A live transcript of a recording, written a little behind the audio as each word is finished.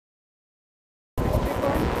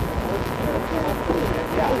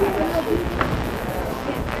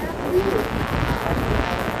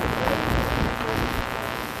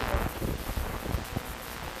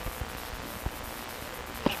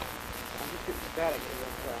Static is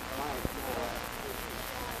mine.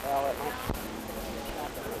 Well, it might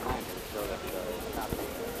remind me so that it's not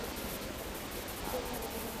being.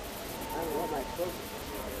 I don't know what my throat is.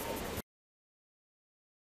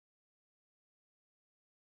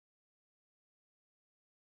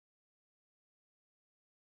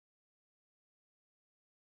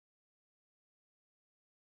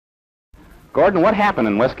 Gordon, what happened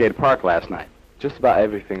in Westgate Park last night? Just about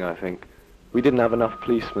everything, I think. We didn't have enough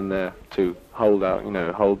policemen there to hold out,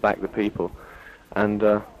 hold back the people. And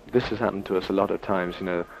this has happened to us a lot of times,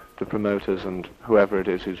 the promoters and whoever it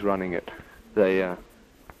is who's running it, they,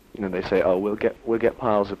 they say, oh, we'll get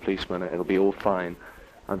piles of policemen, it'll be all fine.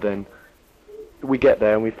 And then we get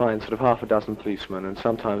there and we find sort of half a dozen policemen, and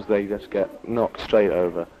sometimes they just get knocked straight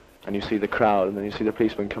over. And you see the crowd, and then you see the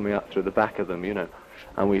policemen coming up through the back of them,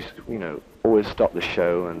 And we, always stop the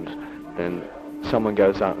show, and then someone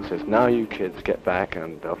goes out and says, now you kids get back,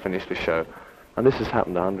 and they'll finish the show. And this has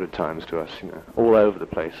happened 100 times to us, all over the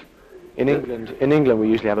place. In England we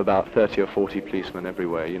usually have about 30 or 40 policemen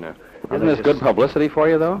everywhere, Isn't this good publicity for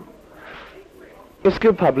you, though? It's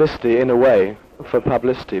good publicity in a way, for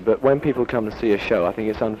publicity, but when people come to see a show, I think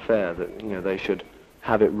it's unfair that, they should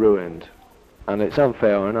have it ruined. And it's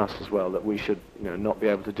unfair on us as well that we should, not be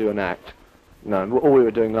able to do an act. No, all we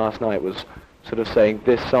were doing last night was sort of saying,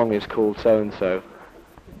 this song is called so-and-so,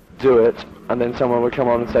 do it, and then someone would come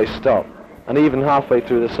on and say, stop. And even halfway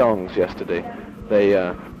through the songs yesterday, they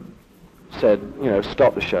said,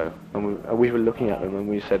 stop the show. And we were looking at them and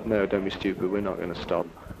we said, no, don't be stupid, we're not going to stop.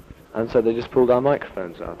 And so they just pulled our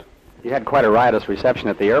microphones out. You had quite a riotous reception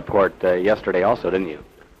at the airport yesterday also, didn't you?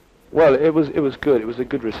 Well, it was good. It was a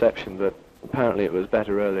good reception, but apparently it was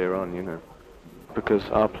better earlier on, because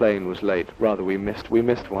our plane was late. Rather, we missed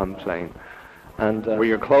one plane. And were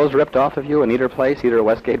your clothes ripped off of you in either place, either at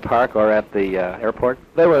Westgate Park or at the airport?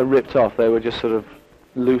 They weren't ripped off. They were just sort of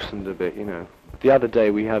loosened a bit, The other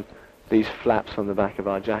day we had these flaps on the back of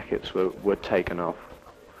our jackets were taken off.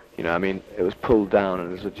 It was pulled down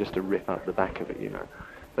and it was just a rip up the back of it,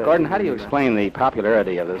 But, Gordon, how do you explain the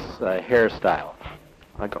popularity of this hairstyle?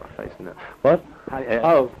 I got a face in it. What?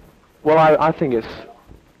 Well, I think it's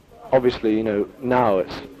obviously, now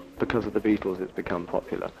it's because of the Beatles it's become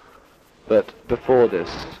popular. But before this,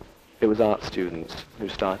 it was art students who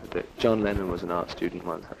started it. John Lennon was an art student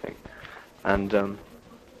once, I think. And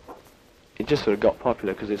it just sort of got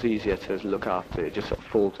popular because it's easier to look after. It just sort of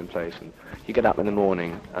falls in place. And you get up in the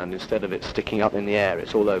morning, and instead of it sticking up in the air,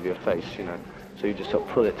 it's all over your face, So you just sort of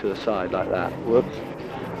pull it to the side like that. Whoops.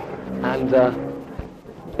 And,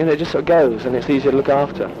 it just sort of goes, and it's easier to look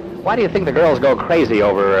after. Why do you think the girls go crazy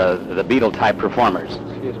over the Beatle-type performers?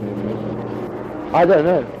 Excuse me a minute. I don't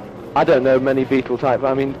know. I don't know many Beatle-type.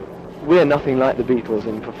 We're nothing like the Beatles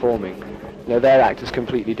in performing. Their act is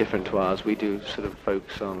completely different to ours. We do sort of folk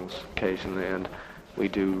songs occasionally, and we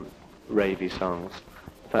do ravey songs.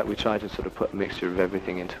 In fact, we try to sort of put a mixture of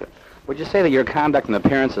everything into it. Would you say that your conduct and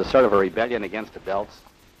appearance is sort of a rebellion against adults?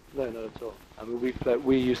 No, not at all.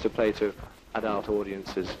 We used to play to adult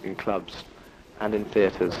audiences in clubs and in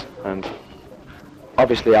theatres, and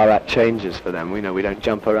obviously our act changes for them. We don't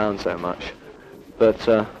jump around so much, but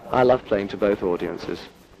I love playing to both audiences.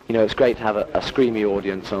 It's great to have a screamy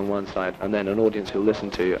audience on one side and then an audience who'll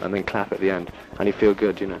listen to you and then clap at the end, and you feel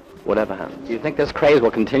good, whatever happens. Do you think this craze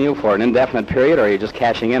will continue for an indefinite period, or are you just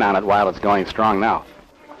cashing in on it while it's going strong now?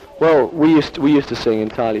 Well, we used to sing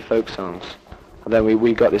entirely folk songs, and then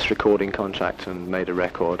we got this recording contract and made a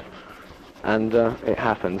record. And it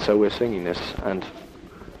happened, so we're singing this, and,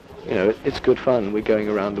 it's good fun. We're going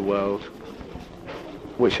around the world,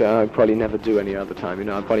 which I'd probably never do any other time.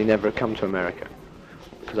 I'd probably never come to America,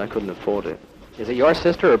 because I couldn't afford it. Is it your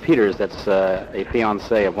sister or Peter's that's a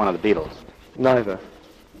fiancée of one of the Beatles? Neither.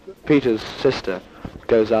 Peter's sister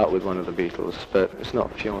goes out with one of the Beatles, but it's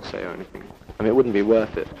not fiancée or anything. It wouldn't be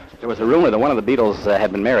worth it. There was a rumor that one of the Beatles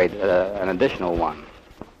had been married, an additional one.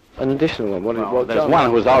 An additional one? Well, there's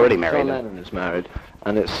one who's already married. John Lennon is married,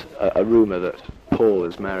 and it's a rumor that Paul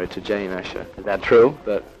is married to Jane Asher. Is that true?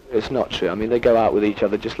 But it's not true. They go out with each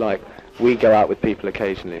other just like we go out with people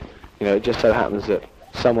occasionally. It just so happens that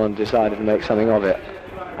someone decided to make something of it,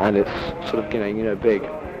 and it's sort of getting, big.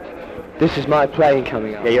 This is my plane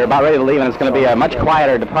coming up. Yeah, you're about ready to leave, and it's going to be a much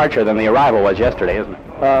quieter departure than the arrival was yesterday, isn't it?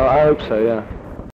 I hope so, yeah.